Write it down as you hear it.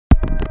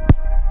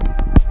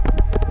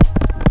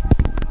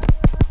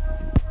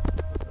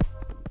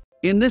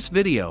In this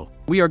video,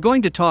 we are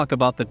going to talk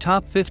about the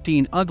top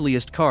 15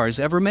 ugliest cars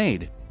ever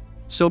made.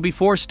 So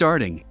before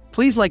starting,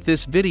 please like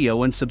this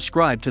video and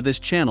subscribe to this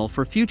channel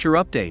for future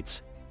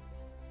updates.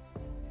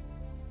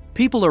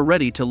 People are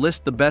ready to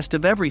list the best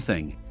of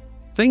everything.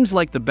 Things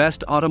like the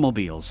best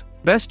automobiles,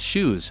 best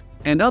shoes,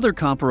 and other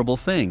comparable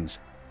things.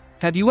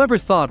 Have you ever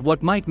thought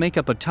what might make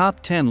up a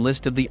top 10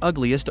 list of the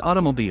ugliest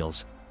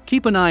automobiles?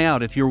 Keep an eye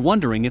out if you're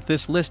wondering if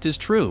this list is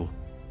true.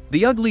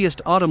 The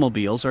ugliest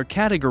automobiles are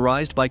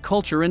categorized by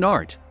culture and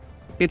art.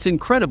 It's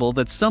incredible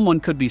that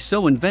someone could be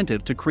so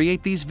inventive to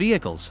create these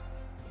vehicles.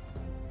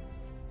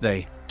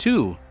 They,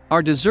 too,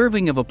 are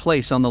deserving of a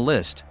place on the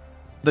list.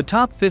 The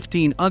top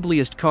 15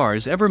 ugliest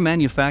cars ever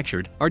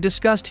manufactured are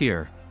discussed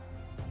here.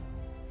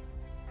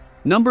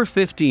 Number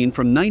 15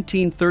 from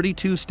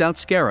 1932 Stout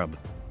Scarab.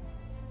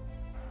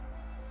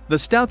 The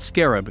Stout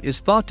Scarab is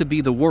thought to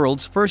be the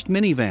world's first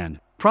minivan,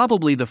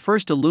 probably the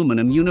first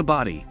aluminum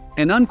unibody,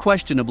 and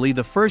unquestionably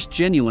the first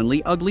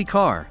genuinely ugly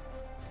car.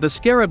 The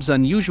Scarab's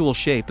unusual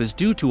shape is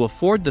due to a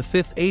Ford the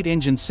 5th 8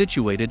 engine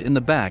situated in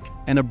the back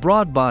and a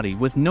broad body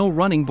with no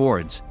running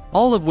boards,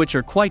 all of which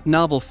are quite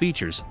novel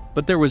features,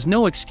 but there was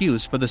no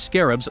excuse for the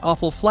Scarab's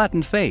awful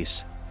flattened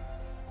face.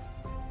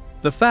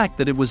 The fact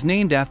that it was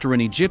named after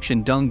an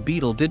Egyptian dung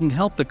beetle didn't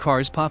help the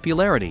car's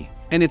popularity,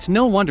 and it's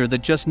no wonder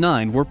that just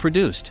 9 were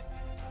produced.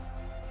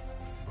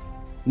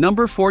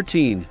 Number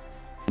 14.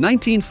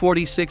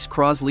 1946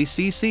 Crosley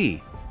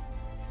CC.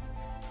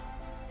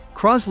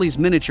 Crosley's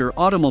miniature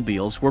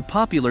automobiles were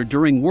popular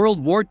during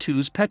World War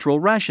II's petrol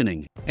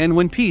rationing, and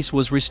when peace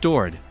was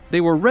restored, they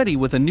were ready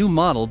with a new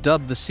model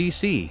dubbed the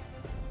CC.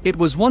 It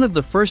was one of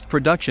the first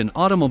production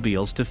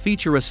automobiles to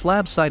feature a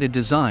slab-sided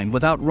design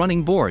without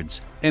running boards,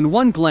 and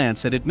one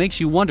glance at it makes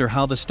you wonder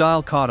how the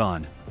style caught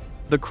on.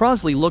 The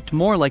Crosley looked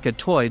more like a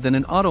toy than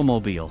an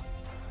automobile.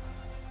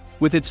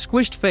 With its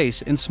squished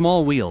face and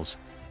small wheels,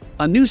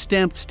 a new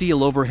stamped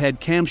steel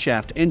overhead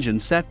camshaft engine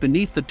sat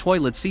beneath the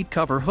toilet seat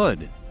cover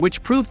hood,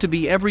 which proved to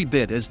be every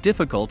bit as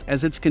difficult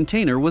as its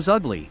container was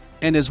ugly,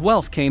 and as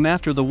wealth came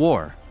after the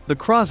war, the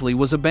Crosley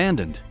was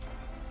abandoned.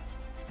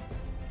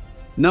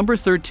 Number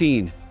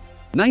 13.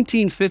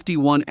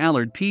 1951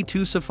 Allard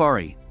P2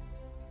 Safari.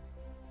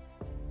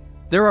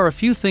 There are a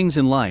few things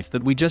in life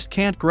that we just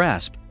can't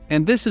grasp,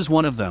 and this is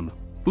one of them.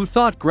 Who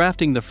thought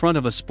grafting the front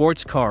of a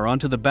sports car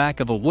onto the back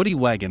of a woody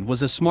wagon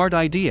was a smart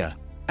idea?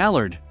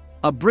 Allard,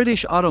 a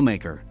British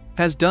automaker,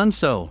 has done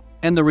so,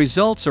 and the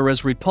results are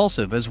as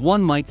repulsive as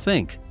one might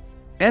think.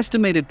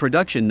 Estimated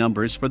production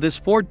numbers for this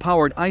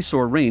Ford-powered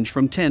eyesore range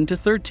from 10 to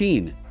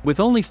 13, with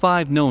only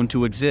 5 known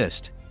to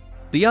exist.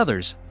 The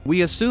others,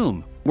 we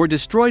assume, were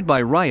destroyed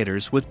by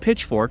rioters with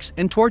pitchforks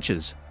and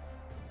torches.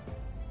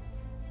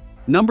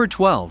 Number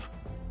 12.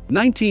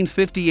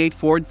 1958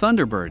 Ford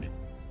Thunderbird.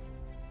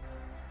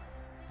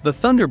 The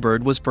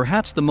Thunderbird was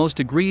perhaps the most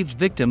aggrieved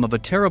victim of a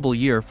terrible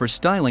year for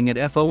styling at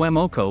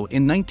FOMOCO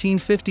in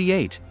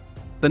 1958.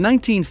 The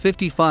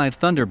 1955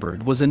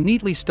 Thunderbird was a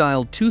neatly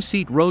styled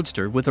 2-seat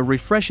roadster with a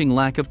refreshing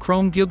lack of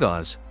chrome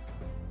gewgaws.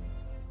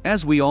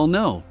 As we all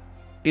know,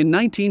 in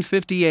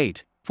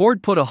 1958,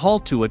 Ford put a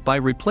halt to it by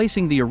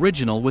replacing the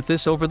original with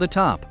this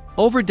over-the-top,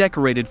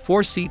 over-decorated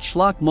 4-seat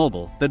schlock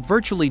mobile that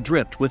virtually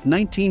dripped with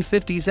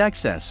 1950s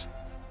excess.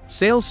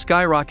 Sales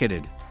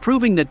skyrocketed,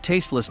 proving that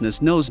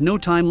tastelessness knows no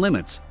time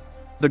limits.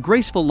 The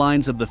graceful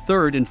lines of the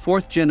 3rd and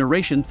 4th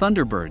generation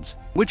Thunderbirds,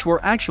 which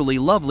were actually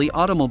lovely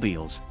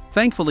automobiles,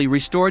 thankfully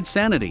restored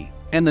sanity,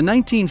 and the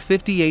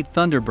 1958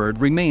 Thunderbird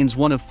remains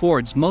one of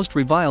Ford's most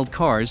reviled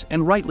cars,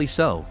 and rightly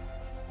so.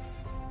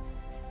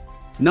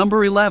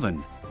 Number 11.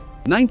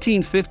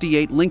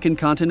 1958 Lincoln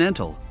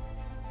Continental.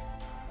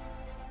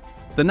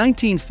 The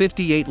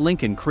 1958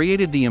 Lincoln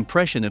created the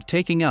impression of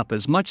taking up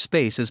as much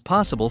space as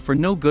possible for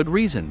no good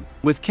reason,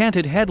 with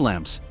canted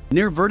headlamps,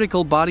 near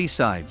vertical body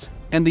sides,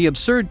 and the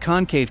absurd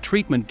concave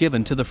treatment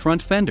given to the front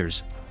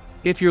fenders.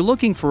 If you're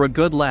looking for a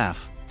good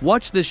laugh,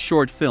 watch this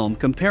short film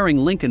comparing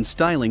Lincoln's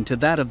styling to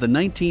that of the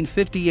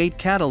 1958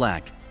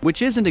 Cadillac,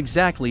 which isn't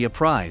exactly a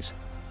prize.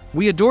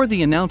 We adore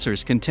the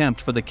announcer's contempt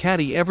for the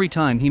Caddy every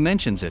time he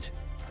mentions it.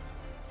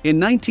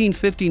 In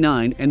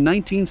 1959 and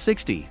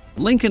 1960,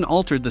 Lincoln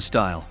altered the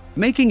style,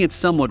 making it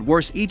somewhat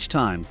worse each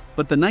time,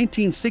 but the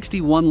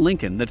 1961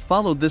 Lincoln that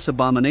followed this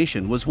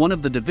abomination was one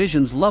of the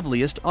division's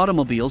loveliest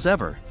automobiles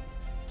ever.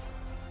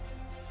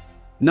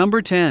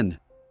 Number 10.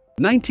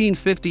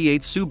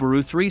 1958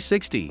 Subaru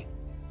 360.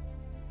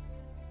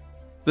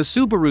 The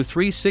Subaru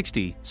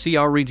 360, see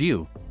our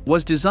review,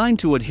 was designed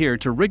to adhere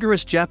to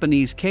rigorous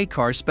Japanese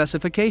K-car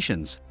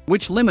specifications,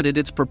 which limited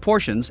its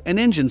proportions and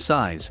engine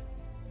size.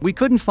 We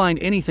couldn't find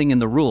anything in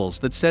the rules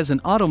that says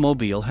an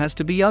automobile has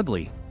to be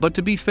ugly, but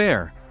to be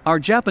fair, our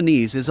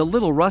Japanese is a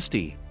little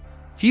rusty.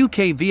 Few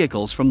K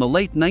vehicles from the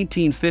late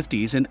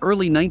 1950s and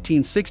early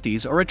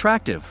 1960s are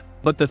attractive,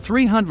 but the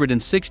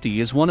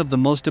 360 is one of the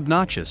most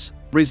obnoxious,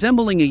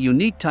 resembling a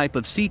unique type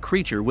of sea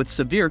creature with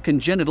severe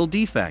congenital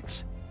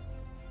defects.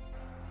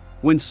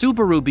 When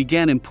Subaru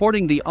began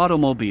importing the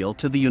automobile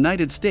to the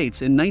United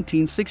States in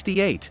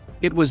 1968,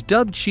 it was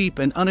dubbed cheap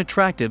and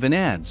unattractive in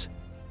ads.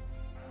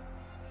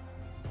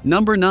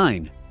 Number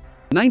 9.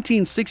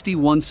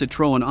 1961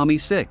 Citroen Ami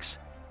 6.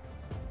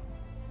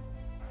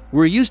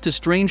 We're used to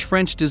strange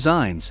French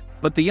designs,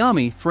 but the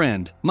Ami,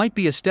 friend, might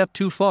be a step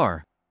too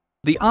far.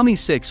 The Ami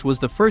 6 was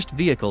the first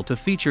vehicle to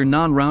feature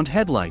non-round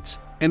headlights,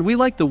 and we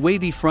like the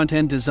wavy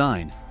front-end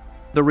design.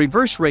 The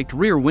reverse-raked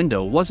rear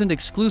window wasn't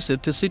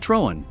exclusive to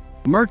Citroen.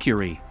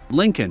 Mercury,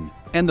 Lincoln,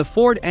 and the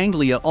Ford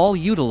Anglia all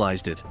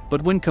utilized it,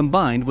 but when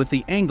combined with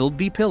the angled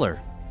B-pillar.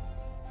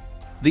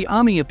 The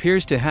Ami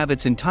appears to have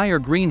its entire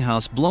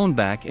greenhouse blown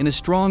back in a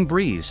strong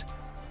breeze.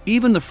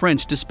 Even the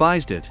French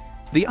despised it.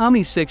 The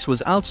Ami 6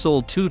 was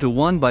outsold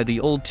 2-1 by the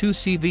old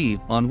 2CV,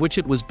 on which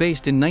it was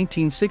based in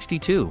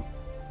 1962.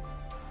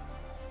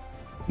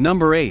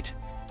 Number 8.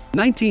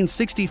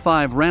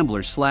 1965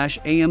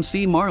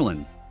 Rambler/AMC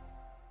Marlin.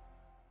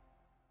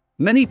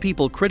 Many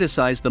people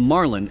criticize the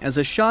Marlin as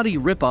a shoddy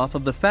ripoff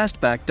of the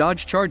fastback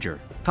Dodge Charger.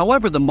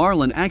 However, the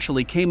Marlin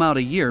actually came out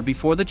a year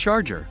before the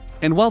Charger.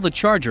 And while the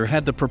Charger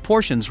had the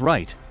proportions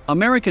right,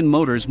 American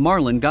Motors'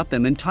 Marlin got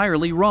them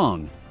entirely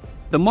wrong.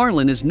 The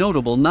Marlin is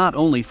notable not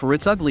only for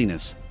its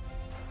ugliness,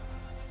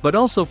 but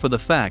also for the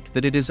fact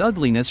that it is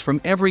ugliness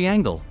from every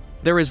angle.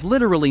 There is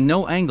literally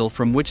no angle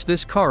from which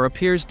this car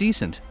appears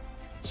decent.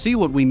 See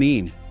what we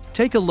mean?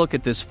 Take a look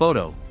at this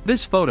photo,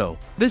 this photo,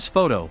 this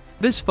photo,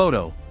 this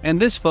photo, and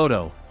this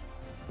photo.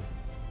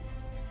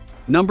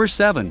 Number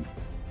 7.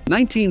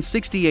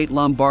 1968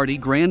 Lombardi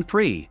Grand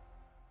Prix.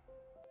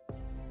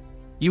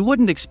 You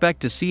wouldn't expect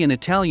to see an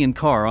Italian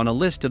car on a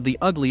list of the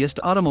ugliest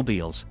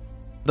automobiles.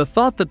 The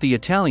thought that the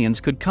Italians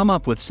could come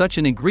up with such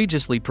an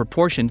egregiously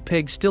proportioned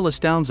pig still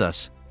astounds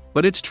us.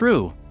 But it's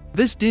true.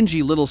 This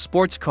dingy little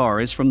sports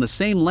car is from the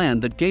same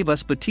land that gave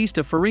us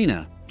Battista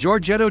Farina,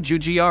 Giorgetto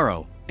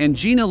Giugiaro, and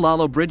Gina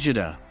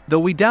Lollobrigida, though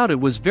we doubt it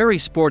was very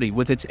sporty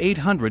with its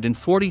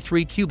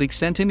 843 cubic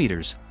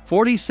centimeters,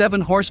 47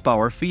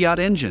 horsepower Fiat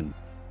engine.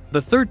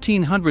 The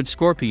 1300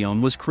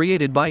 Scorpione was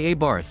created by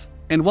Abarth,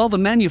 and while the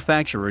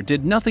manufacturer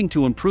did nothing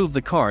to improve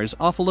the car's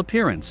awful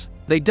appearance,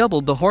 they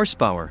doubled the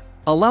horsepower,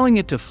 allowing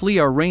it to flee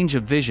our range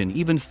of vision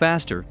even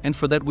faster, and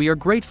for that we are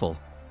grateful.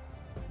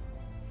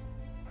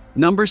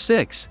 Number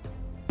 6.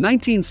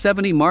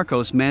 1970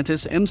 Marcos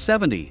Mantis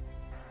M70.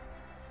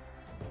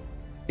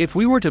 If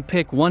we were to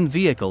pick one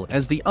vehicle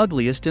as the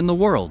ugliest in the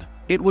world,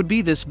 it would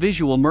be this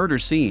visual murder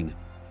scene.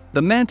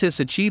 The Mantis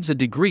achieves a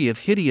degree of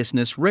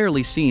hideousness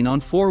rarely seen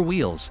on four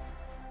wheels.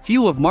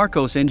 Few of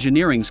Marcos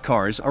Engineering's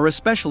cars are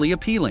especially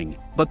appealing,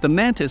 but the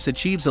Mantis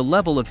achieves a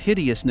level of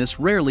hideousness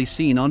rarely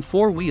seen on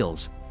four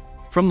wheels.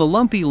 From the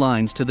lumpy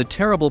lines to the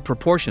terrible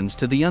proportions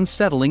to the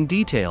unsettling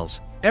details,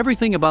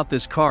 everything about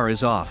this car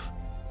is off.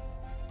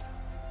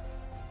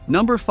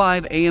 Number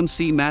 5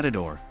 AMC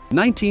Matador,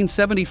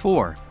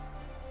 1974.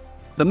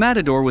 The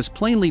Matador was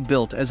plainly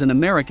built as an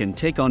American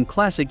take on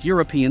classic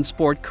European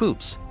sport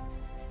coupes.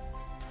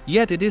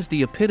 Yet it is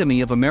the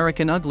epitome of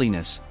American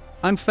ugliness.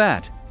 I'm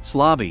fat,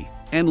 slobby,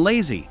 and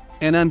lazy,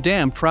 and I'm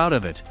damn proud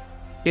of it.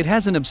 It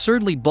has an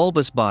absurdly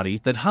bulbous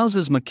body that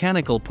houses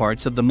mechanical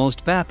parts of the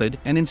most vapid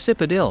and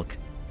insipid ilk,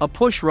 a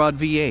pushrod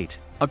V8,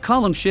 a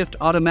column-shift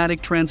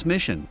automatic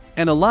transmission,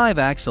 and a live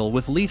axle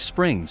with leaf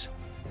springs.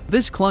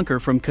 This clunker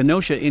from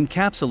Kenosha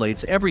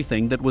encapsulates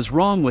everything that was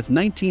wrong with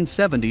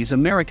 1970s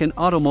American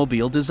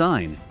automobile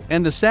design,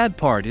 and the sad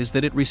part is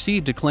that it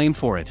received acclaim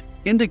for it,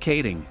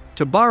 indicating,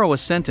 to borrow a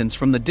sentence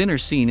from the dinner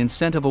scene in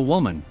Scent of a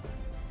Woman,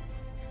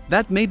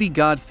 that maybe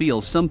God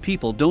feels some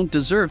people don't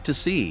deserve to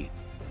see.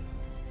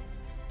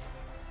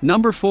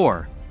 Number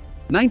 4.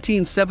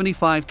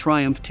 1975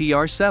 Triumph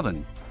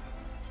TR7.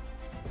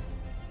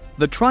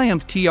 The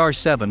Triumph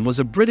TR7 was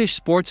a British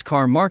sports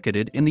car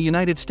marketed in the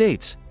United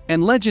States,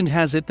 and legend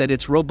has it that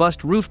its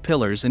robust roof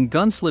pillars and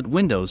gun-slit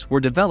windows were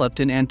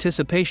developed in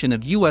anticipation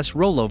of US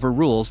rollover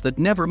rules that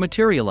never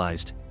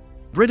materialized.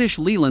 British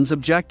Leland's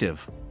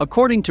objective,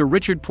 according to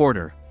Richard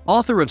Porter,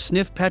 author of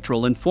Sniff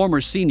Petrol and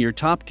former senior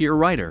Top Gear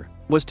writer,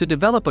 was to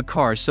develop a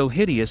car so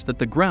hideous that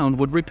the ground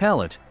would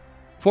repel it.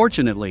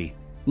 Fortunately,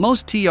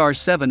 most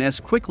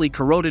TR7s quickly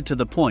corroded to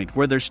the point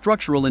where their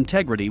structural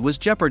integrity was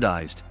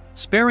jeopardized,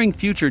 sparing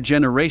future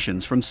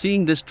generations from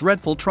seeing this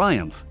dreadful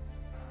triumph.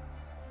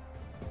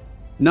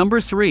 Number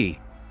 3.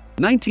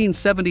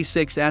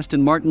 1976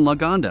 Aston Martin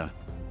Lagonda.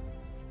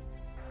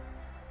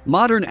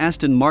 Modern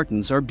Aston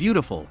Martins are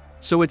beautiful,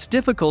 so it's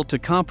difficult to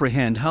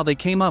comprehend how they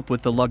came up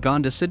with the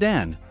Lagonda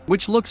sedan,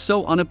 which looks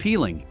so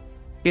unappealing.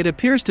 It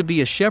appears to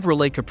be a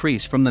Chevrolet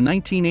Caprice from the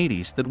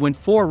 1980s that went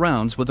 4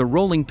 rounds with a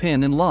rolling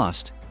pin and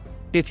lost.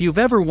 If you've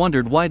ever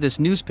wondered why this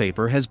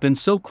newspaper has been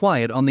so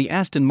quiet on the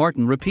Aston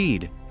Martin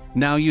Rapide,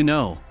 now you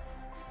know.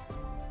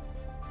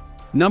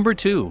 Number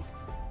 2.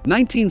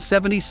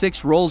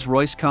 1976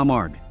 Rolls-Royce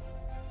Camargue.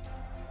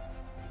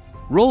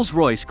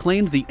 Rolls-Royce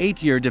claimed the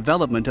 8-year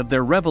development of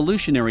their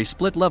revolutionary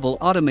split-level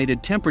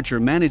automated temperature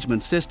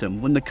management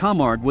system when the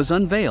Camargue was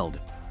unveiled.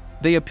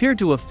 They appear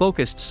to have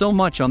focused so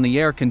much on the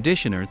air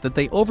conditioner that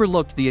they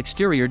overlooked the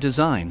exterior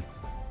design.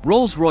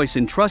 Rolls-Royce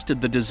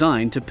entrusted the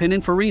design to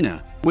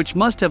Pininfarina, which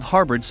must have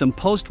harbored some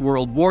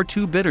post-World War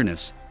II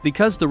bitterness,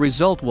 because the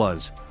result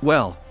was,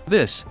 well,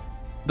 this.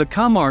 The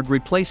Camargue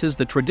replaces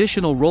the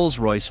traditional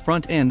Rolls-Royce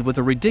front end with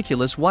a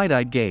ridiculous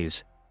wide-eyed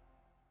gaze.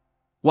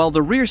 While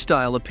the rear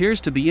style appears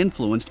to be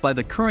influenced by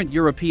the current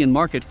European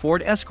market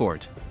Ford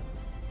Escort.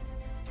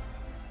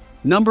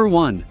 Number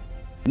 1.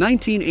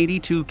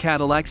 1982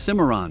 Cadillac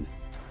Cimarron.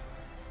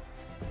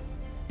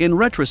 In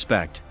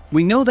retrospect,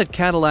 we know that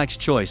Cadillac's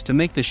choice to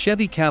make the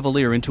Chevy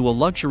Cavalier into a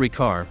luxury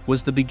car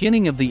was the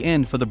beginning of the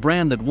end for the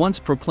brand that once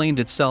proclaimed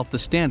itself the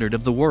standard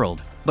of the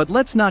world. But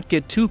let's not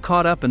get too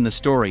caught up in the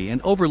story and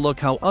overlook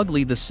how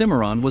ugly the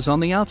Cimarron was on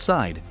the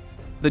outside.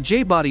 The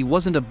J-body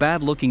wasn't a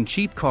bad-looking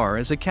cheap car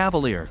as a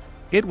Cavalier.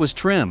 It was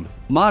trim,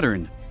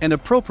 modern, and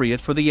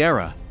appropriate for the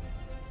era.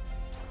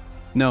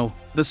 No,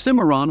 the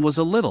Cimarron was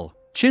a little,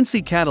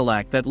 chintzy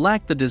Cadillac that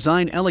lacked the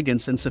design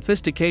elegance and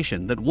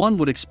sophistication that one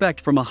would expect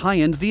from a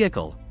high-end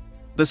vehicle.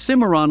 The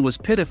Cimarron was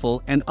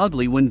pitiful and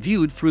ugly when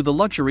viewed through the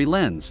luxury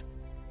lens.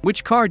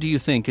 Which car do you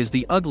think is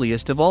the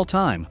ugliest of all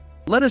time?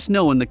 Let us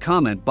know in the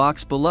comment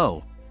box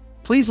below.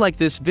 Please like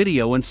this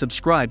video and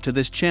subscribe to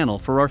this channel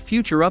for our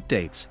future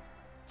updates.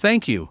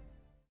 Thank you.